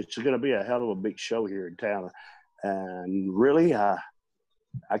them. It's going to be a hell of a big show here in town. And really, I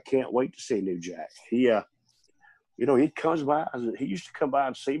can't wait to see New Jack. He, you know, he comes by. He used to come by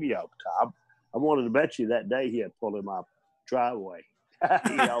and see me all the time. I wanted to bet you that day he had pulled in my driveway.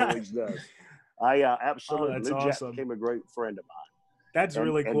 He always does. Absolutely. New Jack became a great friend of mine. That's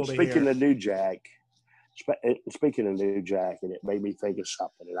really cool to hear. Speaking of New Jack, and it made me think of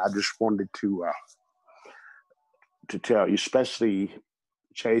something, and I just wanted to tell you, especially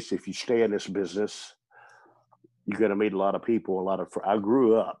Chase, if you stay in this business, you're going to meet a lot of people. I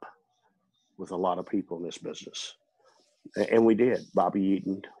grew up with a lot of people in this business, and we did. Bobby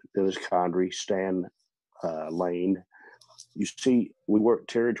Eaton, Dennis Condrey, Stan Lane. You see, we worked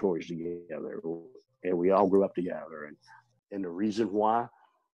territories together, and we all grew up together, and the reason why,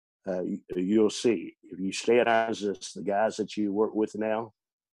 you'll see, if you stay in our business, the guys that you work with now,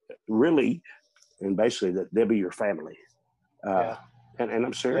 really, and basically that they'll be your family. Yeah. And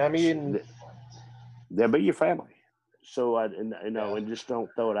I'm serious. Yeah, I mean, they'll be your family. So Yeah. and just don't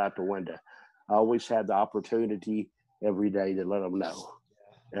throw it out the window. I always have the opportunity every day to let them know,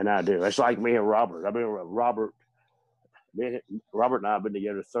 and I do. It's like me and Robert. I mean, Robert and I have been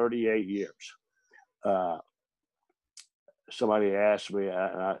together 38 years. Somebody asked me,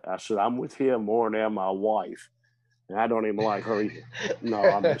 I said, I'm with him more than my wife. And I don't even like her either. No,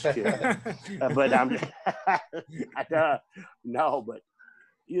 I'm just kidding. But I'm just, no, but,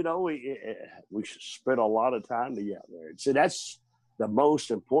 you know, we spent a lot of time together. So that's the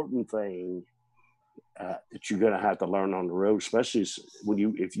most important thing that you're going to have to learn on the road, especially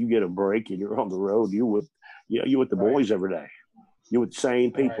if you get a break and you're on the road, you're with the boys every day. You're with the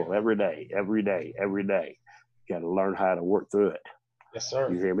same people every day. You got to learn how to work through it. Yes, sir.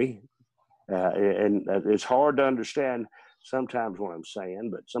 You hear me? And it's hard to understand sometimes what I'm saying,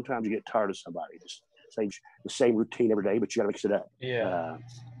 but sometimes you get tired of somebody. The same routine every day, but you got to mix it up. Yeah.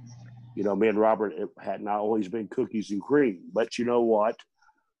 You know, me and Robert, it had not always been cookies and cream, but you know what?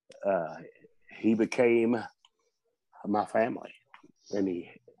 He became my family, and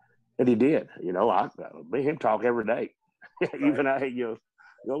he did. You know, me and him talk every day. Even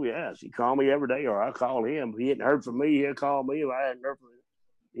oh yes, he called me every day, or I call him. He hadn't heard from me, he'll call me. If I hadn't heard from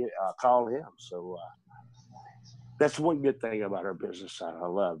him, I call him. So that's one good thing about our business I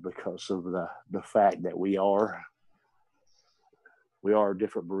love, because of the fact that we are a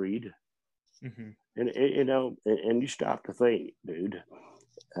different breed. Mm-hmm. And you know, and you stop to think, dude.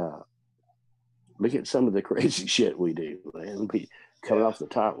 Look at some of the crazy shit we do, man. Coming off the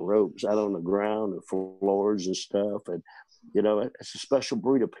top ropes, out on the ground, and floors and stuff, and you know, it's a special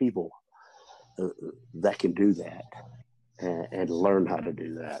breed of people that can do that and learn how to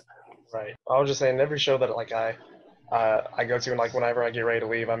do that. Right. I was just saying, every show that like I go to, and like whenever I get ready to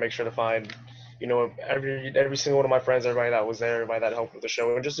leave, I make sure to find, you know, every single one of my friends, everybody that was there, everybody that helped with the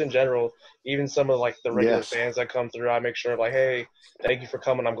show, and just in general, even some of like the regular fans that come through, I make sure like, hey, thank you for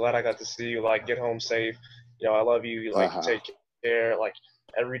coming. I'm glad I got to see you. Like, get home safe. You know, I love you. Like, take care. Like,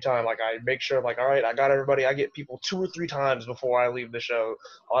 every time, like, I make sure, like, all right, I got everybody. I get people 2 or 3 times before I leave the show.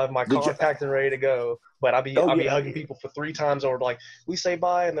 I'll have my contact and ready to go. But I'll be hugging people for 3 times, or like, we say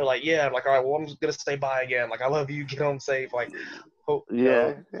bye, and they're like, yeah. I'm like, all right, well, I'm just gonna say bye again. Like, I love you. Get home safe. Like,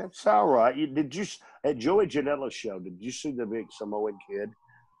 that's all right. At Joey Janela's show? Did you see the big Samoan kid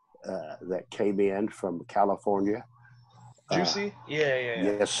that came in from California? Juicy?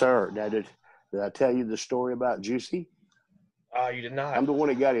 Yeah. Yes, sir. Now, did I tell you the story about Juicy? You did not. I'm the one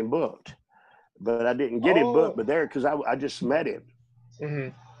that got him booked, but I didn't get him booked. But there, because I just met him,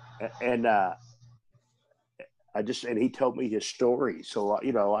 and and he told me his story. So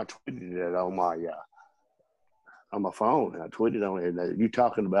you know, I tweeted it on my phone. I tweeted on it. You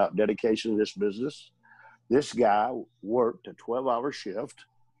talking about dedication to this business? This guy worked a 12-hour shift,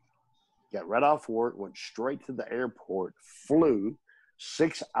 got right off work, went straight to the airport, flew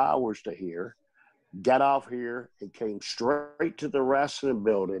 6 hours to here, got off here, and came straight to the wrestling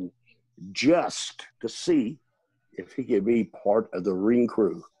building just to see if he could be part of the ring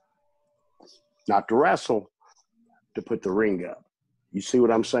crew. Not to wrestle, to put the ring up. You see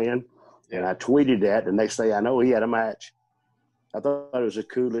what I'm saying? Yeah. And I tweeted that. The next day I know he had a match. I thought it was the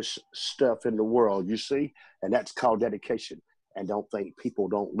coolest stuff in the world, you see? And that's called dedication. And don't think people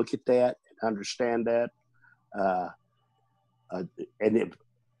don't look at that and understand that.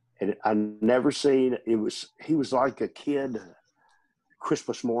 And I never seen he was like a kid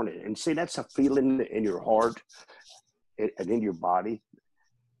Christmas morning. And see, that's a feeling in your heart and in your body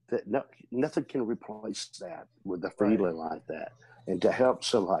that nothing can replace that, with a feeling like that. And to help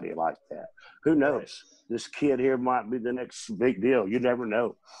somebody like that. Who knows? Right. This kid here might be the next big deal. You never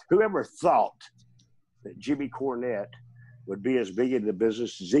know. Whoever thought that Jimmy Cornette would be as big in the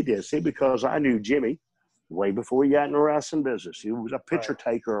business as he did? See, because I knew Jimmy way before he got in the wrestling business. He was a picture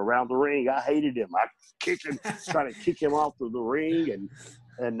taker around the ring. I hated him. I kicked him, trying to kick him off of the ring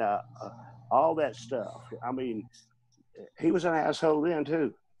and all that stuff. I mean, he was an asshole then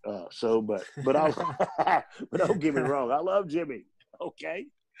too. But don't get me wrong. I love Jimmy. Okay.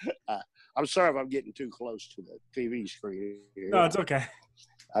 I'm sorry if I'm getting too close to the TV screen here. No, it's okay.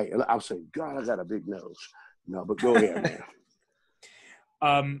 I'm saying, God, I got a big nose. No, but go ahead,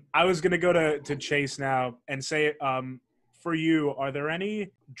 man. I was going to go to Chase now and say, for you, are there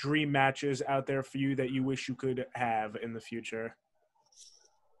any dream matches out there for you that you wish you could have in the future?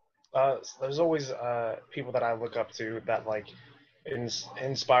 There's always people that I look up to that like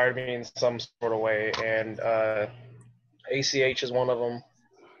inspired me in some sort of way, and ACH is one of them.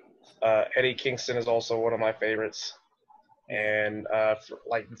 Eddie Kingston is also one of my favorites, And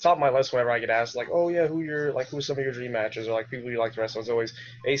like the top of my list, whenever I get asked, like, oh yeah, who's some of your dream matches or like people you like to wrestle, it's always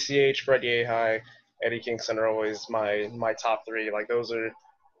ACH, Fred Yehai, Eddie Kingston are always my top three. Like those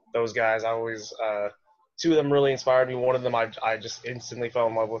guys. I always two of them really inspired me. One of them I just instantly fell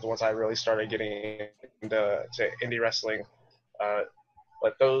in love with once I really started getting into indie wrestling.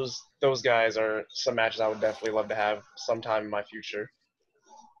 But those guys are some matches I would definitely love to have sometime in my future.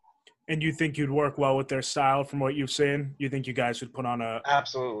 And you think you'd work well with their style from what you've seen? You think you guys would put on a...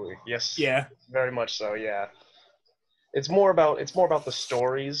 Absolutely. Yes. Yeah. Very much so, yeah. It's more about the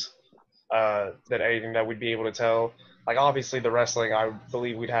stories than anything that we'd be able to tell. Like, obviously, the wrestling, I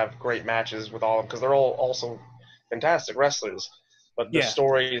believe we'd have great matches with all of them because they're all also fantastic wrestlers. But the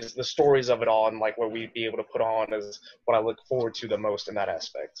stories of it all and, like, what we'd be able to put on is what I look forward to the most in that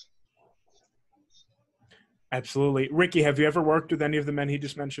aspect. Absolutely. Ricky, have you ever worked with any of the men he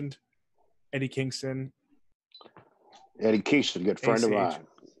just mentioned? Eddie Kingston? Eddie Kingston, good friend of mine.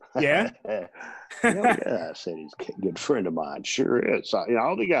 Yeah? Yeah, I said he's a good friend of mine. Sure is.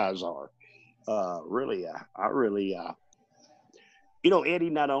 All the guys are. Eddie,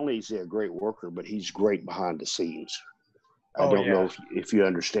 not only is he a great worker, but he's great behind the scenes. I don't know if you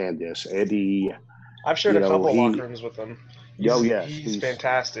understand this. Eddie. I've shared a couple locker rooms with him. He's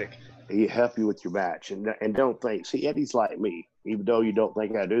fantastic. He help you with your match. And don't think, see, Eddie's like me. Even though you don't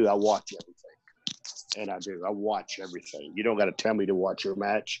think I do, I watch everything. And I do. I watch everything. You don't got to tell me to watch your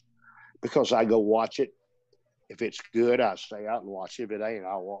match because I go watch it. If it's good, I stay out and watch it. If it ain't,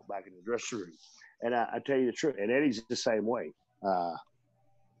 I'll walk back in the dressing room. And I tell you the truth. And Eddie's the same way. I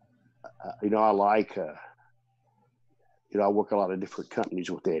like, I work a lot of different companies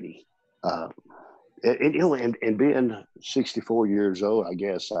with Eddie. And being 64 years old, I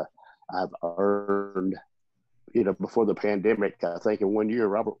guess I've earned, before the pandemic, I think in 1 year,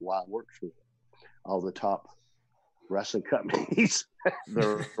 Robert Wyatt worked for all the top wrestling companies.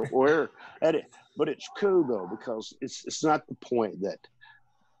 They're at it. But it's cool, though, because it's not the point that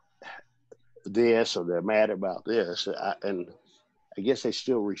this or they're mad about this. And I guess they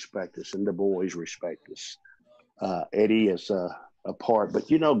still respect us, and the boys respect us. Eddie is a part. But,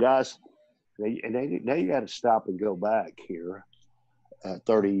 guys, now you got to stop and go back here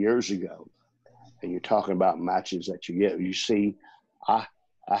 30 years ago. And you're talking about matches that you get. You see, I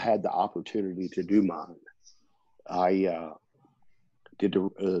had the opportunity to do mine. I did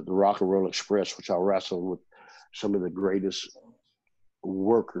the Rock and Roll Express, which I wrestled with some of the greatest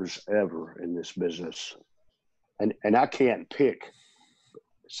workers ever in this business. And I can't pick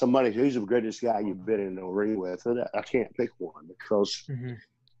somebody who's the greatest guy you've been in the ring with. I can't pick one because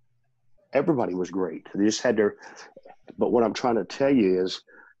everybody was great. They just had their – but what I'm trying to tell you is,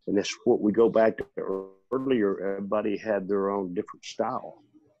 and that's what we go back to earlier, everybody had their own different style.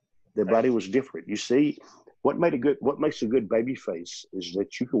 Everybody was different. You see, what makes a good baby face is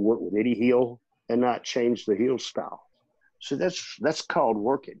that you can work with any heel and not change the heel style. So that's called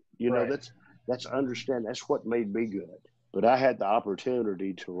working. That's understand. That's what made me good. But I had the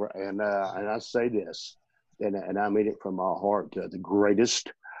opportunity to, and I say this, and I mean it from my heart, the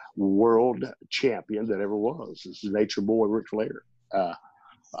greatest world champion that ever was. This is Nature Boy Ric Flair.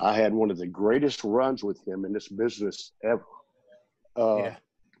 I had one of the greatest runs with him in this business ever.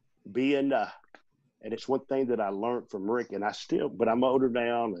 And it's one thing that I learned from Rick, and but I'm older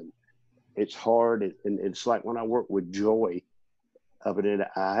now, and it's hard. And it's like when I work with Joy,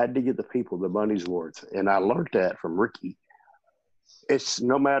 I had to give the people the money's worth. And I learned that from Ricky. It's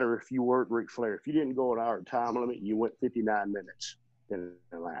no matter if you worked Ric Flair, if you didn't go an hour time limit, you went 59 minutes in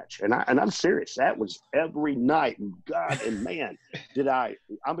the match. And I'm serious. That was every night. And God, and man,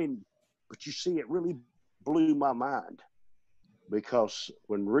 but you see, it really blew my mind. Because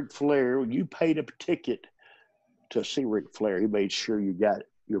when Ric Flair, you paid a ticket to see Ric Flair, he made sure you got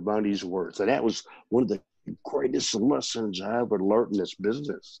your money's worth. And that was one of the greatest lessons I ever learned in this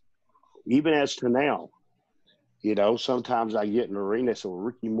business. Even as to now, sometimes I get in the ring, they say, well,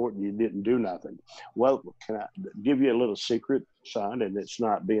 Ricky Morton, you didn't do nothing. Well, can I give you a little secret, son? And it's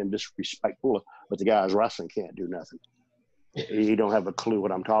not being disrespectful, but the guys wrestling can't do nothing. He don't have a clue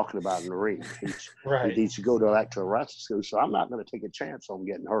what I'm talking about in the ring. He needs to go to a wrestling school. So I'm not going to take a chance on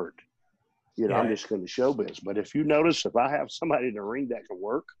getting hurt. I'm just going to showbiz. But if you notice, if I have somebody in the ring that can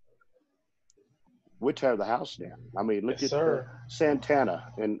work, we tear the house down. I mean, look at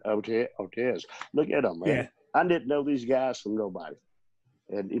Santana and Ortiz. Look at them, man. Yeah. I didn't know these guys from nobody.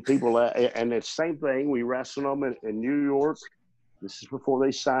 And people, and it's the same thing. We wrestled them in New York. This is before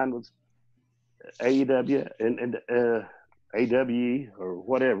they signed with AEW and AWE or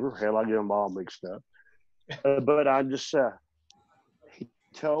whatever. Hell, I get them all mixed up. But I just, he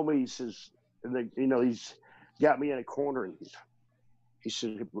told me, he says, got me in a corner, and he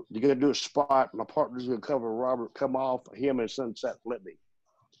said, "You're going to do a spot. My partner's going to cover Robert, come off him and Sunset Flip me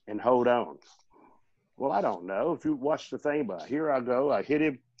and hold on." Well, I don't know if you watch the thing, but here I go. I hit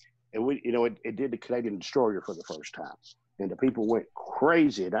him, and it did the Canadian Destroyer for the first time, and the people went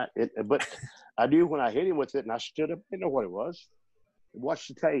crazy. But I knew when I hit him with it, and I stood up, didn't know what it was. Watched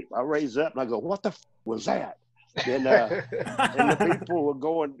the tape. I raised up and I go, "What the was that?" And the people were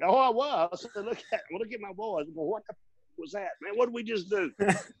going, "Oh, I was." I said, look at my boys. I go, "What the was that, man? What did we just do?"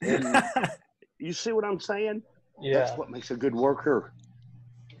 And you see what I'm saying? Yeah. That's what makes a good worker.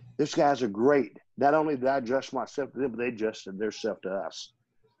 These guys are great. Not only did I adjust myself to them, but they adjusted themselves to us.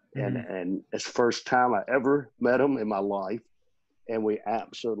 Mm-hmm. And it's the first time I ever met them in my life. And we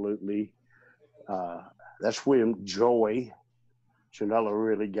absolutely, that's when Janela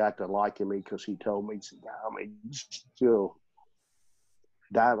really got to liking me, because he told me, he said, "I mean, you still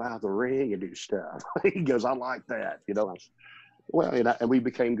dive out of the ring and do stuff." He goes, "I like that." Well, and we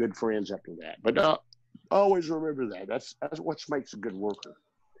became good friends after that. But always remember that. That's what makes a good worker,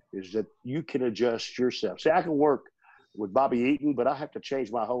 is that you can adjust yourself. See, I can work with Bobby Eaton, but I have to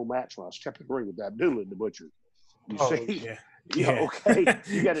change my whole match when I step in the ring with Abdullah the Butcher. You see? Yeah. Okay,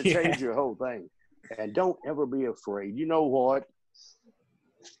 you got to change your whole thing. And don't ever be afraid. You know what?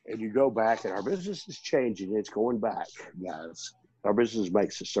 And you go back, and our business is changing. It's going back, guys. Our business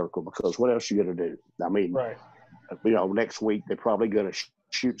makes a circle, because what else are you going to do? I mean, right. Next week they're probably going to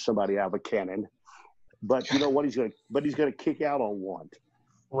shoot somebody out of a cannon, but you know what? He's going to kick out on one.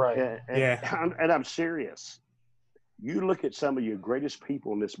 Right. And I'm serious. You look at some of your greatest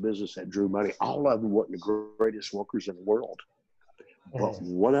people in this business that drew money. All of them weren't the greatest workers in the world, but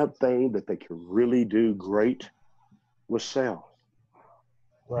one thing that they could really do great was sell.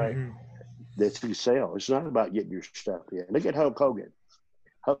 Right. Mm-hmm. That's you sell. It's not about getting your stuff in. Look at Hulk Hogan.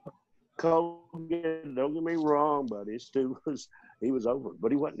 Hulk Hogan, don't get me wrong, but he was over.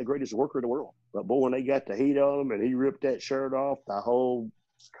 But he wasn't the greatest worker in the world. But boy, when they got the heat on him and he ripped that shirt off,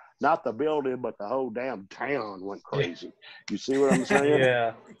 not the building, but the whole damn town went crazy. You see what I'm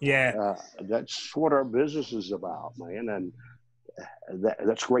saying? Yeah. That's what our business is about, man. And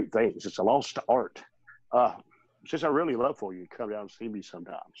that's great things. It's a lost art. Since I really love for you to come down and see me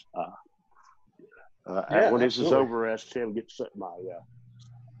sometimes. When this is over, ask Tim to get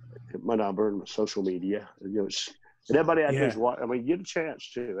my number and my social media. And everybody out there is watching. I mean, get a chance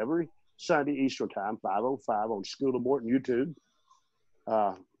to. Every Sunday Eastern time, 5:05 on School of Morton YouTube.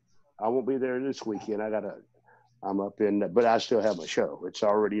 I won't be there this weekend. I'm up in, but I still have my show. It's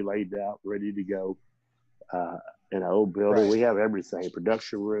already laid out, ready to go. In an old building, we have everything: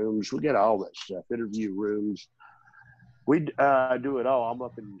 production rooms. We get all that stuff. Interview rooms. We do it all. I'm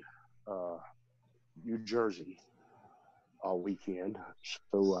up in New Jersey all weekend,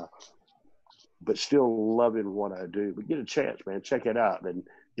 so but still loving what I do. But get a chance, man. Check it out, and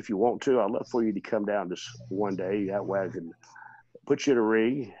if you want to, I'd love for you to come down just one day. That way I can put you in a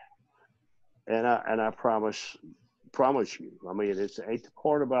ring, and I promise you. I mean, it's ain't the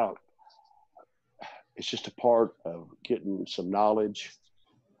part about. It's just a part of getting some knowledge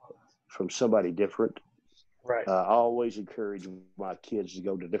from somebody different. Right. I always encourage my kids to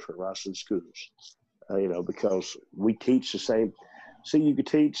go to different wrestling schools, because we teach the same. See, you could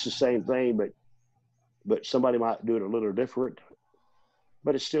teach the same thing, but somebody might do it a little different,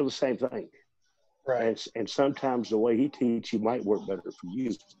 but it's still the same thing. Right. And sometimes the way he teaches you might work better for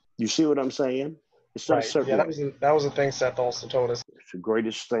you. You see what I'm saying? It's not certain. Yeah, that was the thing Seth also told us. It's the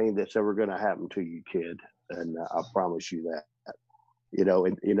greatest thing that's ever going to happen to you, kid, and I promise you that.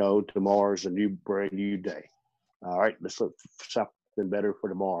 Tomorrow's a brand new day. All right, let's look for something better for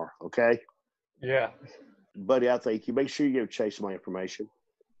tomorrow, okay? Yeah. Buddy, I think you make sure you give Chase my information.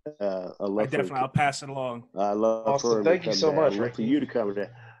 I'll pass it along. I love for him. Thank you so much. I'd love for you to come down.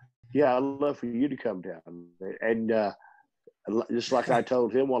 Yeah, I'd love for you to come down. And just like I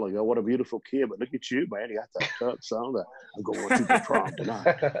told him a while ago, what a beautiful kid. But look at you, man. You got that tux on. I'm going to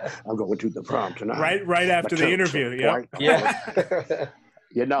the prom tonight. Right after the interview. Yeah.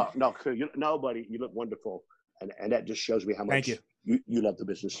 No, buddy. You look wonderful. And that just shows me how much you love the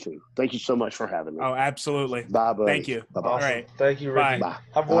business too. Thank you so much for having me. Oh, absolutely. Bye, buddy. Thank you. Bye-bye. All right. Thank you, Ricky. Bye.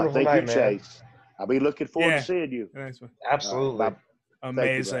 Have a wonderful night, man. Chase. I'll be looking forward to seeing you. Absolutely.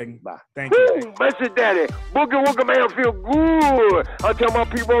 Amazing. Bye. Thank you. Blessed Daddy. Boogie Woogie Man feel good. I tell my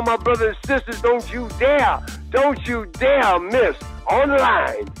people, my brothers and sisters, don't you dare miss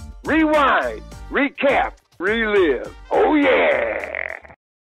online. Rewind, recap, relive. Oh, yeah.